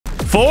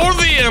For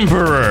the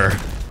Emperor!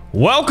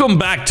 Welcome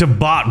back to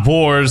Bot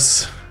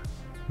Wars.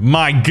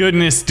 My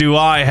goodness, do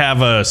I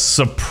have a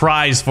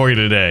surprise for you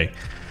today.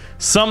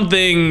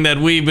 Something that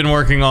we've been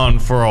working on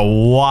for a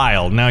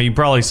while. Now, you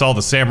probably saw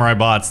the samurai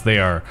bots. They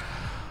are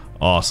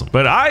awesome.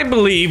 But I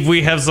believe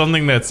we have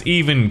something that's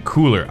even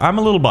cooler. I'm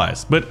a little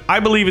biased, but I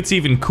believe it's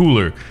even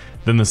cooler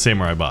than the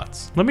samurai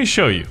bots. Let me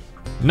show you.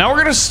 Now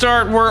we're gonna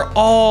start where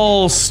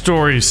all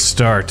stories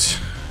start.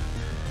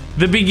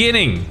 The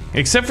beginning.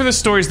 Except for the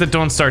stories that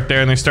don't start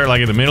there and they start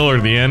like at the middle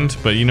or the end.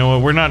 But you know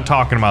what? We're not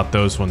talking about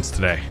those ones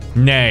today.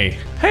 Nay.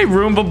 Hey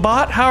Roomba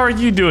bot, how are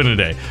you doing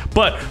today?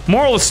 But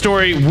moral of the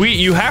story,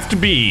 you have to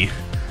be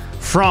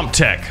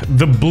Fromptech,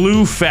 the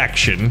blue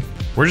faction.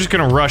 We're just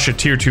gonna rush a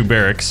tier 2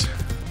 barracks.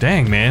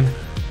 Dang, man.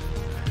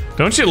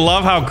 Don't you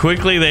love how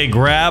quickly they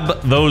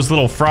grab those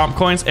little Fromp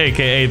coins,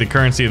 aka the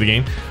currency of the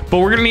game? But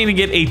we're gonna need to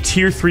get a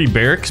tier 3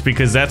 barracks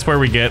because that's where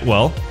we get,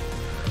 well,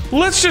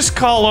 let's just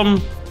call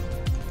them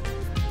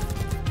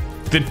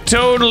the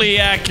totally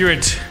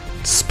accurate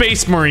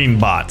Space Marine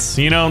bots.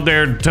 You know,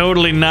 they're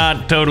totally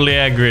not totally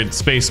accurate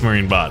Space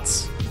Marine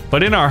bots.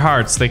 But in our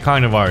hearts, they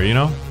kind of are, you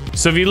know?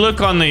 So if you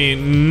look on the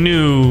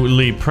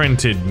newly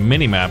printed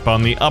minimap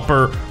on the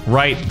upper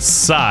right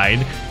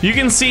side, you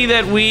can see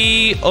that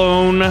we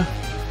own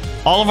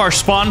all of our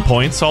spawn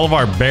points, all of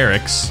our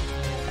barracks,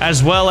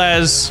 as well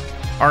as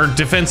our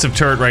defensive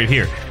turret right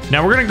here.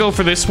 Now we're gonna go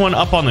for this one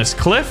up on this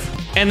cliff.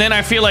 And then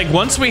I feel like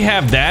once we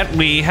have that,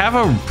 we have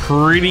a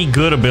pretty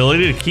good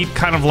ability to keep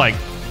kind of like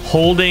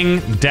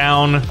holding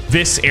down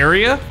this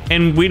area.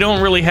 And we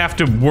don't really have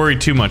to worry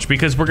too much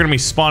because we're gonna be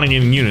spawning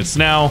in units.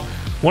 Now,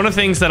 one of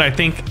the things that I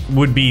think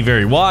would be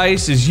very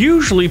wise is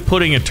usually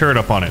putting a turret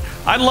up on it.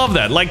 I love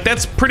that. Like,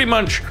 that's pretty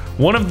much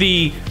one of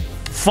the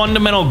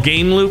fundamental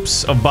game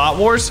loops of Bot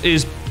Wars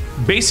is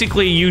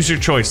basically use your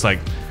choice. Like,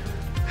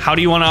 how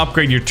do you want to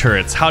upgrade your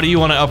turrets? How do you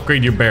want to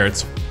upgrade your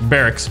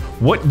barracks?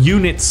 What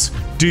units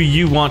do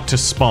you want to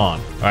spawn?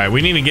 All right, we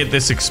need to get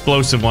this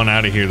explosive one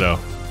out of here though.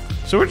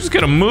 So we're just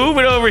gonna move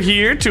it over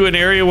here to an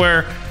area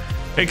where,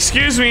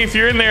 excuse me, if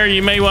you're in there,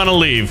 you may want to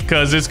leave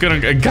because it's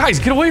gonna, guys,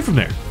 get away from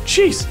there.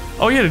 Jeez.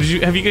 Oh yeah,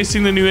 have you guys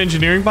seen the new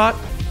engineering bot?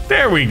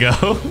 There we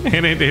go.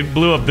 And it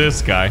blew up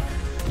this guy.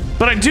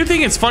 But I do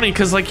think it's funny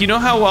because, like, you know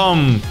how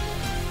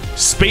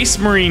Space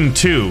Marine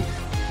 2,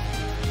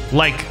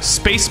 like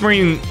Space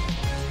Marine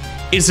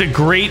is a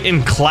great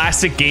and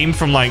classic game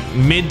from like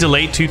mid to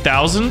late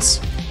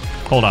 2000s.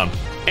 Hold on.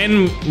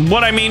 And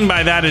what I mean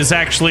by that is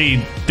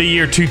actually the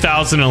year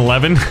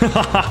 2011.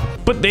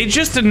 But they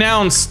just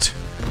announced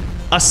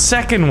a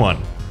second one,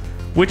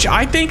 which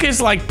I think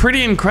is like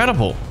pretty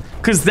incredible.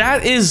 Because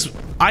that is,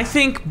 I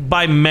think,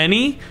 by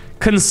many,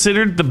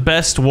 considered the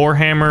best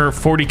Warhammer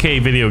 40k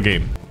video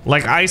game.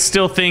 Like, I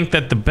still think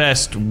that the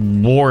best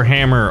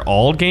Warhammer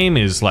all game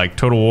is like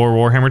Total War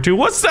Warhammer 2.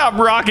 What's up,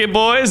 Rocket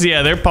Boys?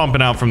 Yeah, they're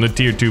pumping out from the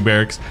tier 2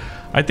 barracks.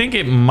 I think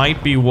it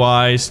might be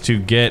wise to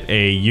get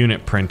a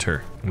unit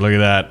printer. Look at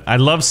that. I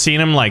love seeing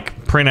them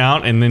like print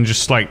out and then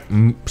just like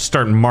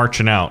start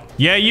marching out.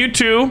 Yeah, you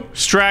too,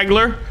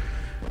 straggler.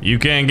 You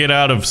can't get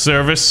out of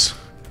service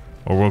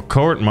or we'll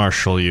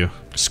court-martial you.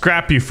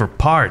 Scrap you for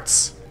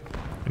parts.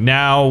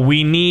 Now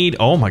we need,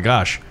 oh my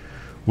gosh.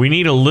 We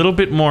need a little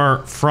bit more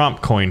Fromp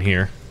coin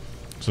here.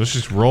 So let's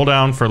just roll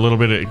down for a little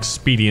bit of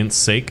expedience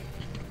sake.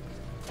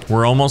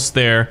 We're almost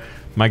there.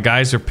 My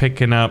guys are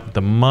picking up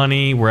the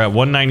money. We're at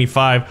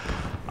 195.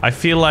 I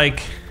feel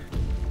like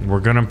we're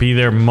gonna be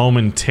there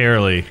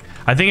momentarily.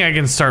 I think I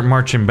can start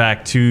marching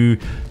back to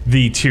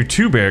the tier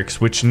 2 barracks,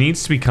 which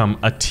needs to become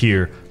a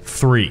tier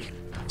 3.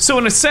 So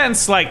in a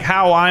sense, like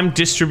how I'm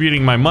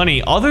distributing my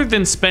money, other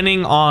than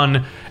spending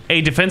on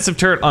a defensive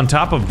turret on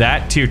top of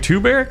that tier 2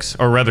 barracks,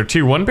 or rather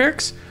tier 1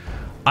 barracks,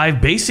 I've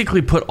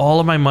basically put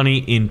all of my money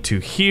into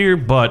here,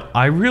 but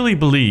I really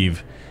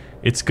believe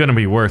it's gonna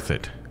be worth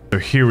it. So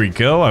here we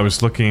go. I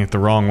was looking at the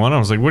wrong one. I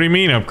was like, what do you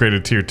mean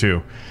upgraded tier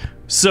 2?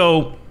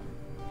 So,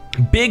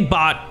 Big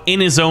Bot in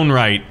his own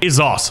right is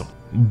awesome,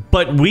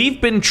 but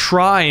we've been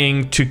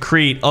trying to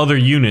create other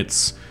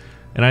units,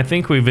 and I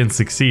think we've been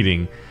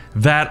succeeding,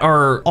 that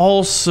are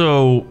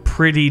also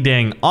pretty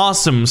dang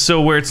awesome.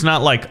 So where it's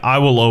not like, I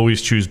will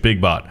always choose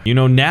Big Bot. You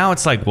know, now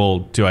it's like, well,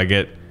 do I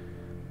get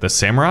the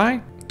samurai?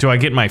 Do I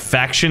get my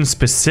faction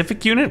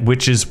specific unit?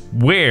 Which is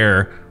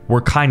where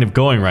we're kind of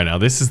going right now.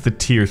 This is the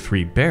tier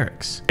 3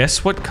 barracks.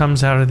 Guess what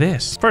comes out of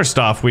this? First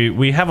off,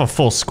 we have a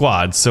full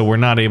squad, so we're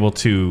not able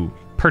to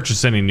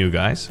purchase any new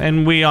guys.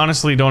 And we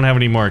honestly don't have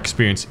any more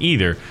experience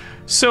either.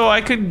 So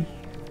I could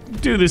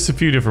do this a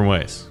few different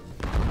ways.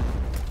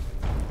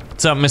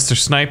 What's up, Mr.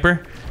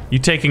 Sniper? You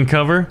taking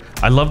cover?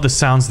 I love the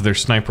sounds of their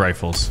sniper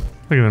rifles.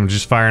 Look at them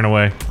just firing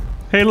away.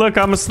 Hey, look,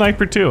 I'm a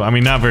sniper too. I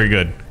mean, not very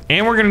good.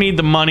 And we're gonna need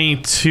the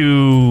money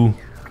to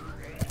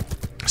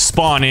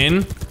spawn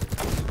in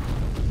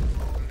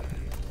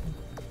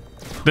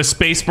the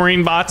Space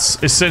Marine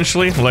bots,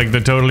 essentially. Like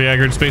the totally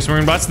accurate Space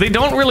Marine bots. They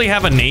don't really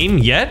have a name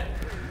yet.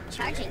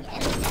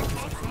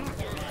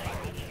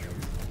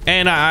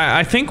 And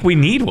I think we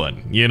need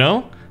one, you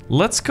know?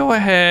 Let's go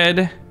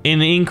ahead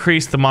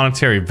increase the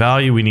monetary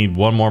value, we need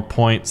 1 more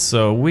point.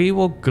 So we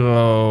will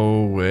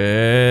go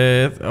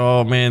with...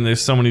 Oh man,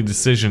 there's so many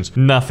decisions.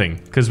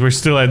 Nothing, because we're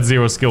still at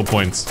 0 skill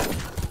points.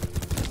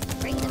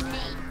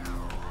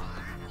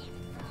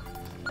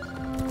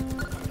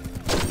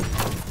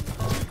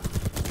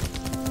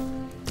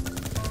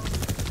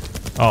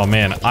 Oh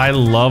man, I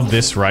love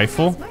this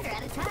rifle.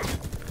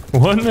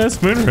 One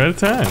less murder at a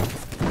time.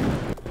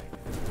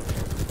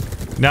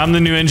 Now I'm the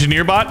new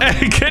engineer bot.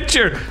 Hey, get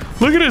your...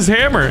 Look at his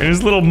hammer and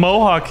his little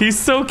mohawk. He's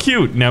so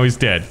cute. Now he's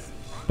dead.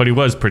 But he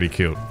was pretty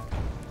cute.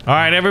 All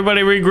right,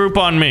 everybody regroup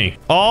on me.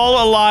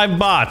 All alive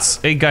bots.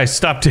 Hey, guys,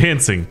 stop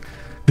dancing.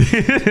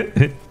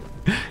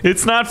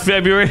 It's not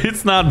February.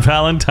 It's not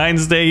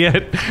Valentine's Day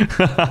yet.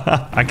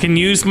 I can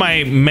use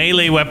my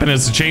melee weapon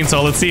as a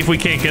chainsaw. Let's see if we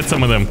can't get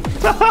some of them.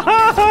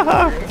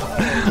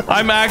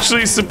 I'm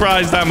actually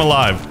surprised I'm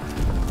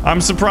alive.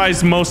 I'm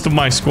surprised most of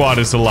my squad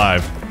is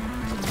alive.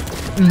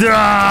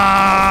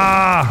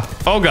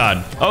 Oh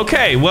god.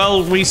 Okay,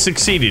 well, we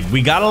succeeded.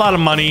 We got a lot of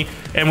money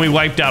and we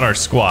wiped out our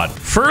squad.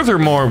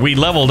 Furthermore, we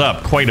leveled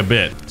up quite a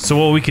bit. So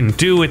what we can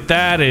do with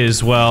that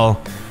is,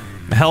 well,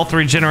 health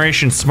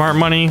regeneration, smart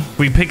money.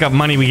 We pick up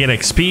money, we get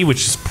XP,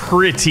 which is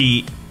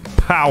pretty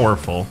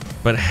powerful.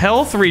 But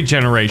health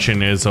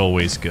regeneration is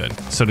always good.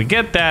 So to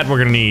get that, we're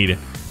gonna need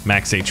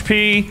max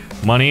HP,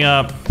 money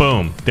up,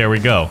 boom, there we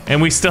go.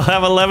 And we still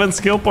have 11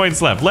 skill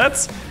points left.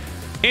 Let's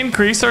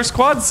increase our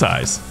squad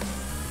size.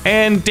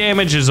 And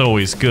damage is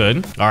always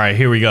good. All right,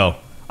 here we go.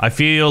 I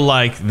feel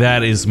like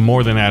that is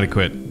more than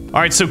adequate. All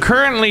right, so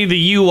currently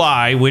the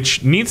UI,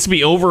 which needs to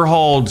be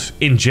overhauled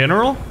in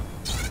general.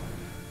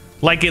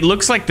 Like, it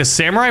looks like the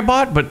samurai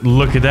bot, but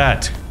look at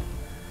that.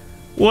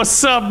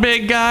 What's up,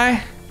 big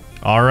guy?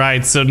 All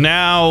right, so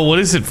now what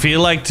does it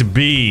feel like to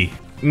be?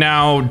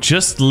 Now,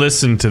 just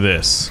listen to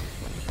this.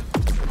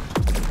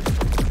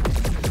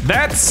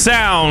 That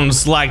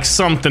sounds like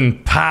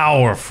something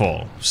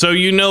powerful. So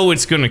you know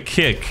it's gonna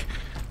kick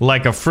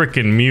like a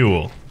frickin'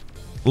 mule.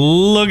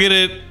 Look at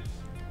it.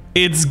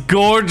 It's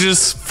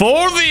gorgeous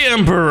for the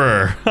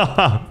Emperor.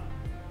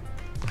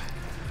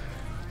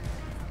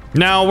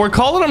 Now, we're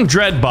calling them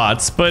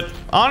Dreadbots, but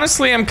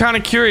honestly, I'm kind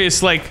of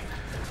curious, like,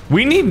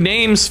 we need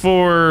names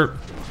for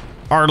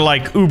our,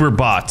 like, Uber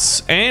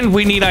bots, and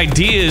we need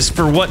ideas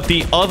for what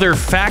the other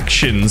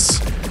factions,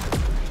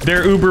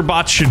 their Uber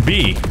bots should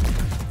be.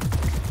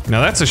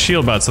 Now, that's a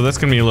shield bot, so that's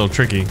gonna be a little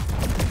tricky.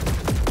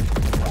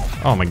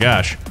 Oh my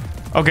gosh.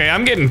 Okay,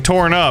 I'm getting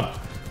torn up.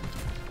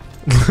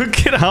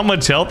 Look at how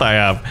much health I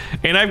have.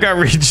 And I've got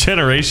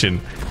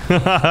regeneration.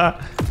 Alright,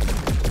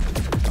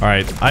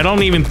 I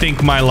don't even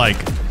think my, like...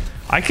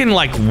 I can,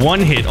 like,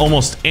 one-hit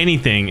almost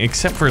anything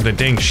except for the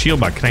dang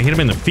shield bot. Can I hit him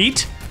in the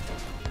feet?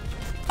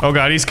 Oh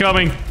god, he's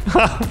coming.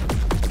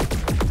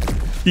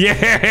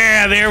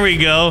 Yeah, there we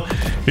go.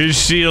 His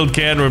shield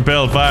can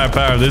repel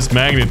firepower of this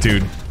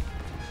magnitude.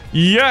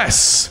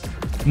 Yes!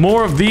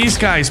 More of these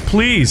guys,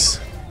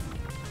 please.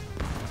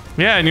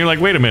 Yeah, and you're like,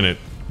 wait a minute.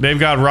 They've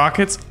got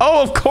rockets?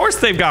 Oh, of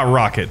course they've got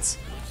rockets.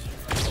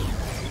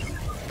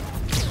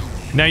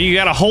 Now you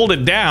gotta hold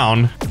it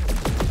down.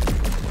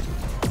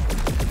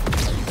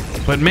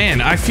 But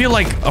man, I feel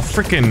like a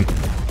freaking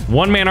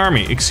one-man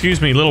army. Excuse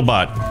me, little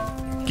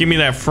bot. Give me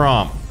that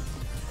fromp.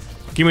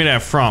 Give me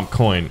that fromp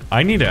coin.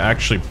 I need to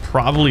actually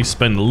probably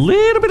spend a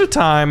little bit of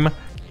time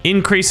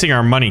increasing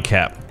our money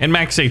cap and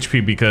max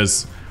HP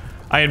because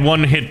I had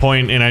 1 hit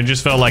point and I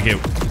just felt like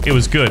it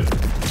was good.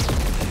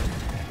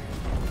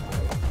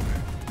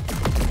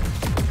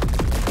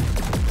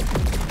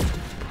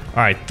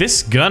 Alright,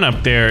 this gun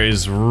up there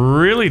is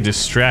really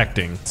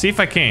distracting. See if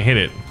I can't hit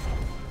it.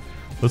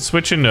 Let's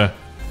switch into...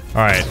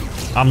 Alright,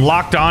 I'm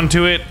locked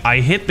onto it.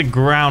 I hit the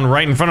ground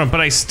right in front of it, but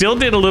I still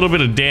did a little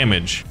bit of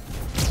damage.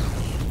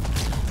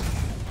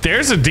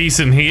 There's a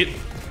decent hit.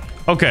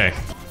 Okay.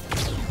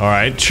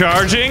 Alright,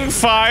 charging,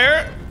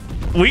 fire.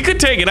 We could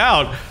take it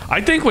out.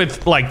 I think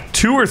with like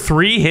 2 or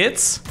 3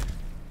 hits,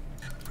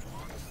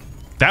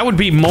 that would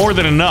be more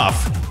than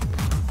enough.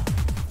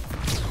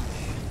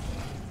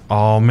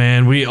 Oh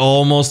man, we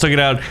almost took it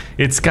out.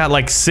 It's got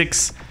like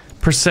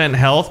 6%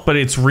 health, but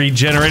it's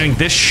regenerating.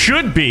 This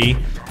should be,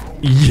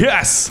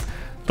 yes,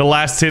 the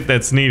last hit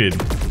that's needed.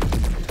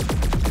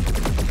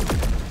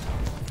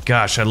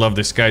 Gosh, I love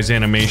this guy's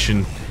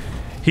animation.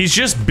 He's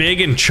just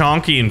big and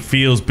chonky and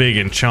feels big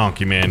and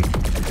chonky, man.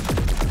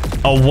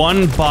 A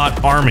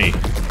one-bot army.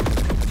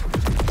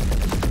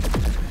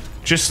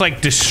 Just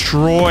like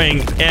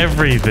destroying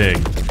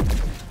everything.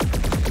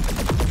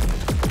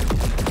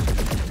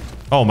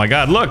 Oh my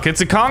god, look, it's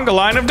a conga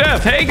line of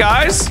death. Hey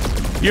guys,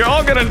 you're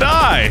all gonna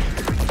die.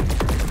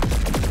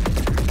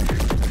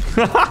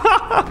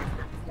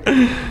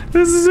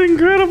 This is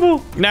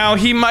incredible. Now,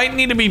 he might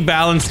need to be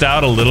balanced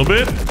out a little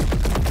bit.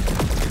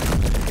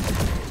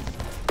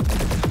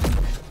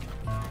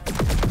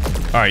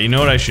 Alright, you know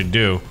what I should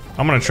do?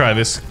 I'm gonna try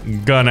this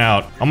gun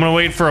out. I'm gonna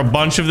wait for a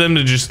bunch of them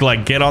to just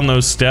like get on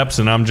those steps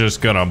and I'm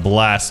just gonna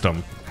blast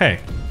them.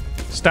 Hey,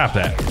 stop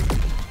that.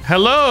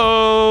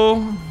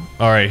 Hello?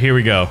 Alright, here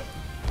we go.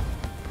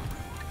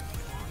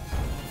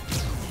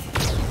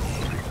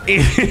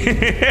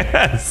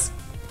 Yes.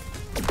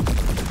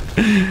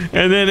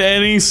 And then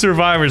any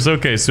survivors.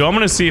 Okay, so I'm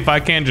gonna see if I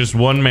can't just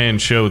one-man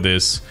show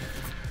this.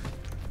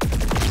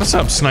 What's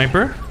up,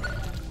 sniper?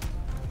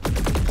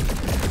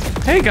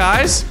 Hey,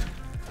 guys.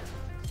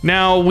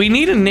 Now, we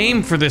need a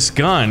name for this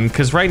gun,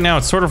 because right now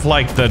it's sort of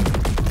like the...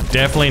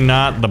 Definitely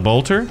not the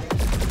bolter.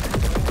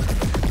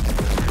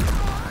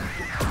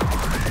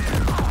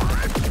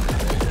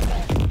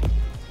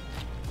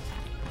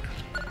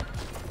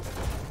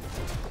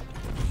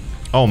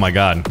 Oh my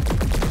god.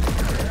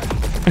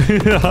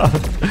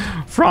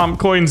 From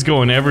coins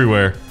going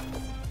everywhere.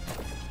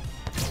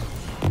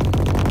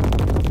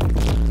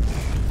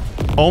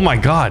 Oh my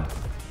god.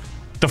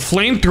 The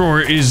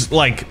flamethrower is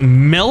like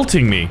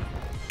melting me.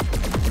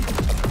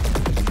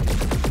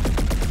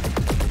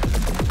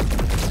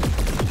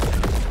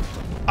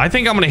 I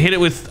think I'm gonna hit it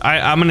with...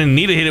 I'm gonna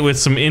need to hit it with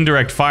some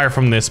indirect fire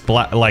from this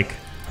black... Like...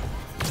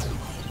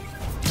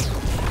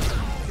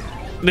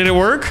 Did it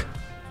work?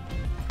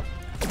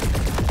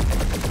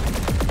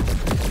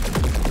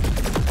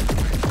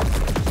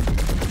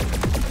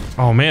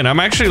 Oh man, I'm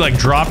actually like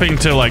dropping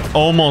to like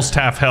almost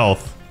half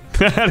health.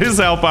 That is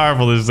how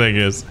powerful this thing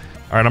is.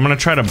 All right, I'm gonna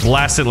try to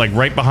blast it like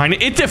right behind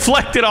it. It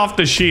deflected off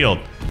the shield,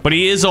 but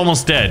he is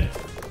almost dead.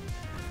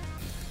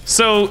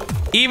 So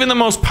even the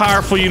most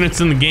powerful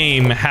units in the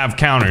game have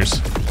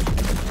counters.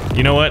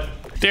 You know what?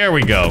 There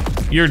we go.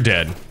 You're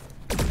dead.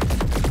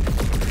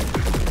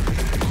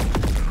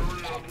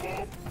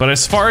 But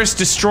as far as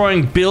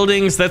destroying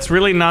buildings, that's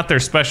really not their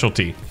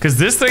specialty. Because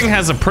this thing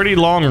has a pretty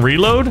long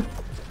reload.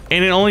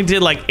 And it only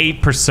did like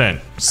 8%.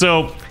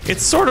 So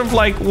it's sort of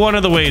like one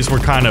of the ways we're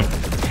kind of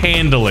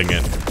handling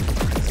it.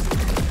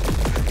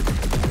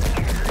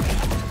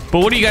 But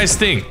what do you guys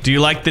think? Do you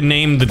like the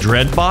name the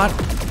Dreadbot?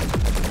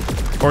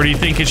 Or do you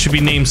think it should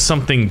be named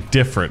something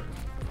different?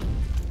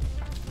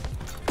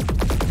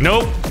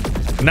 Nope.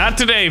 Not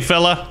today,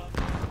 fella.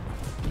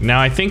 Now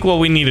I think what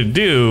we need to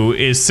do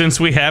is, since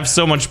we have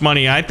so much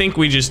money, I think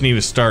we just need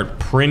to start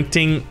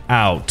printing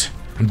out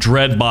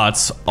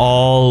Dreadbots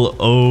all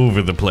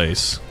over the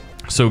place.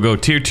 So go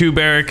tier 2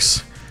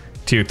 barracks,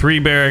 tier 3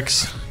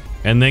 barracks,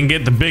 and then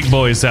get the big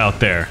boys out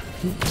there.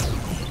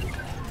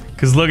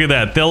 Cause look at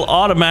that, they'll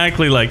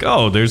automatically like,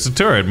 oh, there's a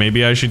turret.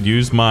 Maybe I should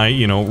use my,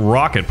 you know,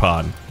 rocket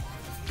pod.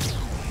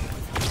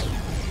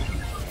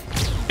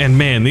 And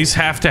man, these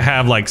have to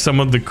have like some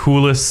of the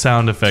coolest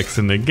sound effects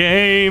in the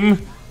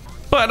game.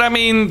 But I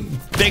mean,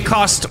 they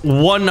cost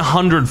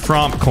 100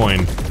 Fromp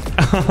coin.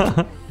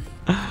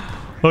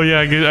 Oh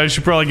yeah, I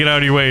should probably get out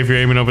of your way if you're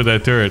aiming up at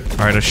that turret.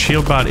 All right, a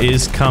shield bot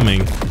is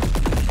coming.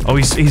 Oh,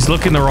 he's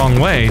looking the wrong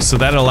way, so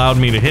that allowed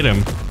me to hit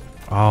him.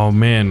 Oh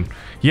man.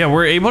 Yeah,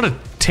 we're able to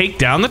take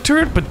down the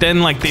turret, but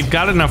then like they've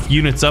got enough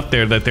units up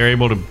there that they're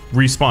able to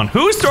respawn.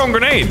 Who's throwing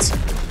grenades?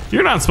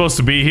 You're not supposed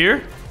to be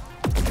here.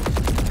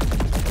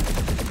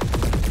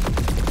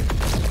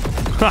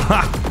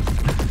 Haha.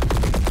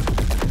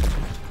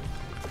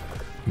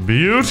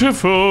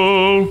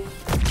 Beautiful.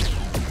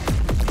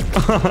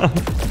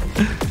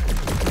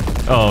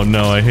 Oh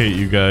no, I hate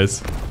you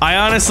guys. I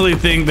honestly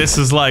think this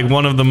is like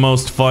one of the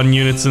most fun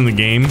units in the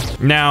game.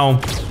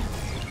 Now,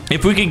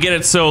 if we could get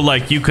it so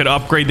like you could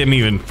upgrade them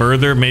even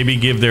further, maybe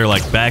give their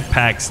like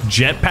backpacks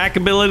jetpack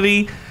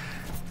ability.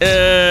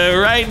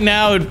 Right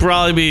now it'd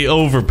probably be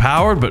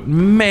overpowered, but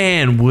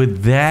man,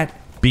 would that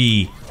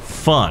be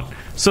fun.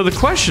 So the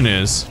question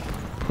is,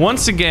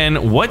 once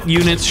again, what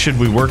units should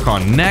we work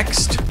on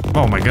next?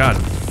 Oh my god,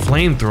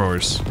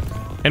 flamethrowers.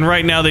 And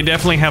right now they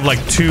definitely have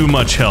like too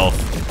much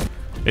health.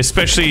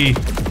 Especially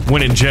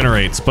when it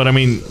generates. But I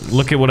mean,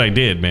 look at what I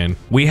did, man.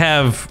 We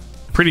have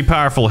pretty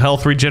powerful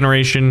health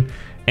regeneration,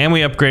 and we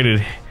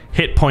upgraded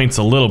hit points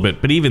a little bit,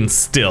 but even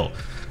still,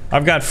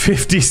 I've got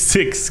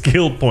 56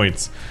 skill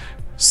points.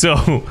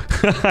 So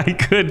I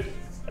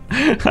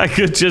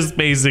could just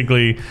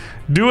basically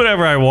do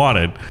whatever I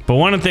wanted. But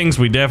one of the things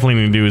we definitely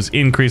need to do is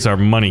increase our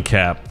money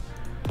cap.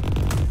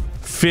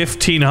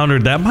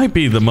 1,500, that might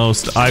be the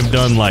most I've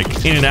done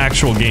like in an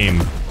actual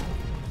game.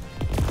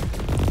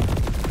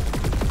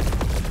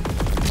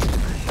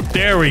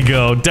 There we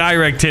go,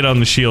 direct hit on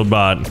the shield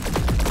bot.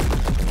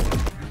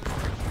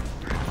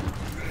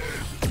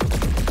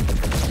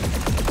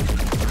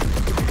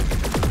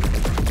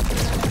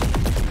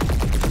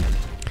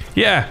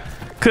 Yeah,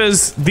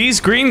 because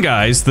these green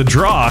guys, the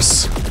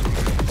Dross,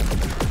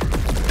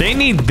 they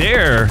need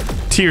their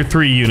tier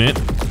 3 unit.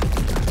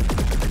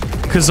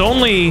 Because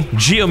only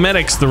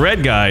Geomedics, the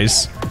red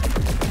guys,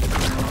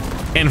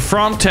 and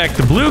Fromtech,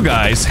 the blue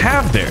guys,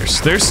 have theirs.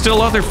 There's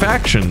still other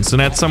factions,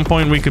 and at some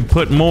point we could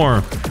put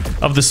more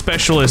of the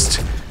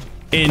specialist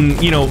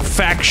in, you know,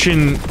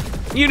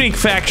 unique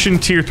faction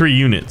tier 3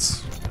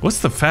 units. What's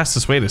the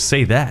fastest way to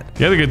say that?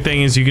 The other good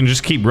thing is you can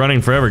just keep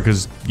running forever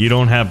because you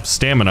don't have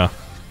stamina.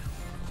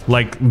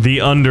 Like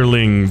the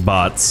underling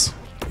bots.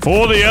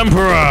 For the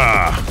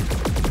Emperor!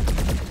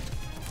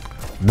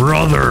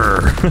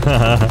 Brother!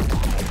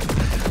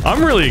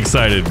 I'm really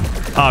excited,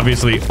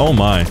 obviously. Oh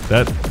my,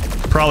 that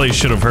probably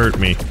should have hurt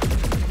me.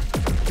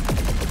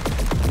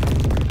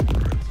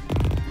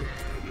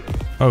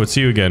 Oh, it's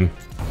you again.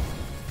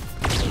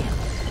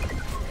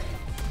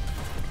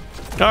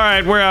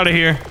 Alright, we're out of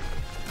here.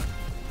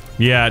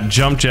 Yeah,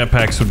 jump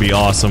jetpacks would be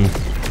awesome.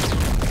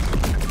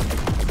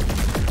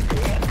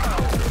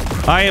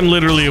 I am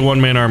literally a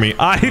one-man army.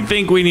 I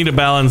think we need to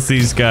balance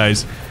these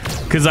guys.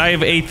 Because I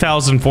have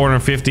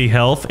 8,450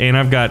 health, and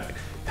I've got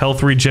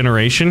health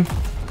regeneration.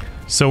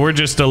 So we're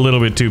just a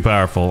little bit too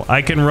powerful.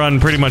 I can run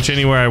pretty much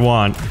anywhere I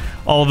want.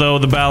 Although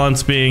the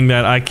balance being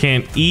that I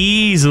can't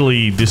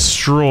easily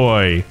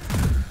destroy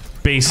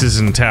bases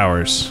and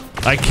towers.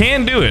 I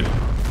can do it,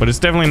 but it's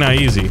definitely not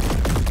easy.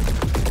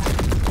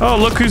 Oh,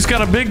 look who's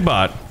got a big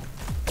bot.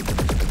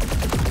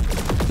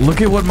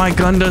 Look at what my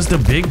gun does to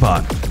big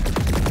bot.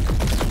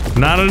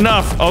 Not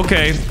enough.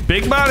 Okay,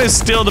 big bot is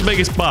still the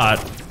biggest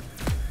bot.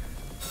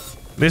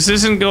 This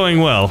isn't going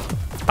well.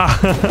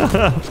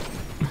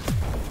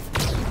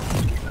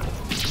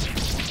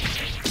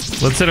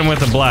 Let's hit him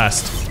with a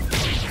blast.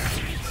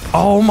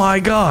 Oh my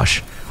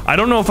gosh. I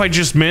don't know if I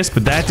just missed,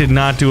 but that did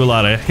not do a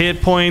lot of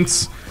hit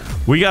points.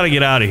 We gotta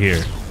get out of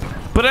here.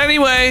 But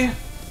anyway,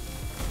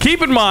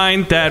 keep in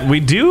mind that we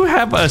do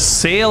have a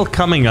sale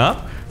coming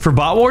up for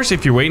Bot Wars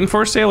if you're waiting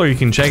for a sale, or you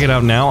can check it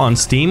out now on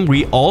Steam.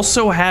 We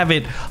also have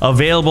it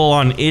available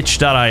on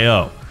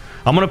itch.io.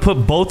 I'm gonna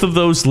put both of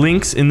those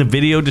links in the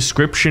video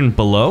description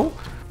below.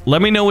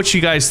 Let me know what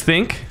you guys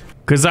think,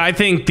 because I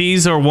think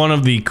these are one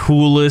of the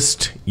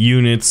coolest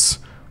units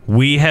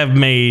we have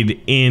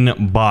made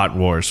in Bot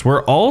Wars.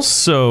 We're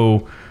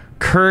also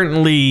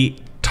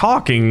currently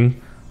talking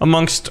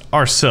amongst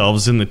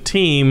ourselves in the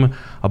team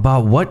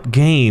about what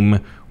game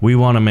we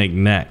want to make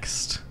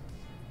next.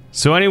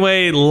 So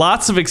anyway,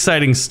 lots of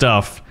exciting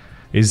stuff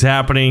is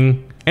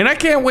happening, and I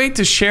can't wait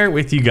to share it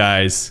with you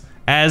guys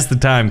as the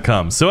time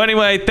comes. So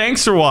anyway,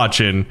 thanks for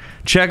watching.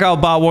 Check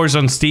out Bot Wars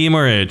on Steam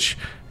or itch,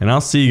 and I'll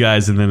see you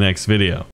guys in the next video.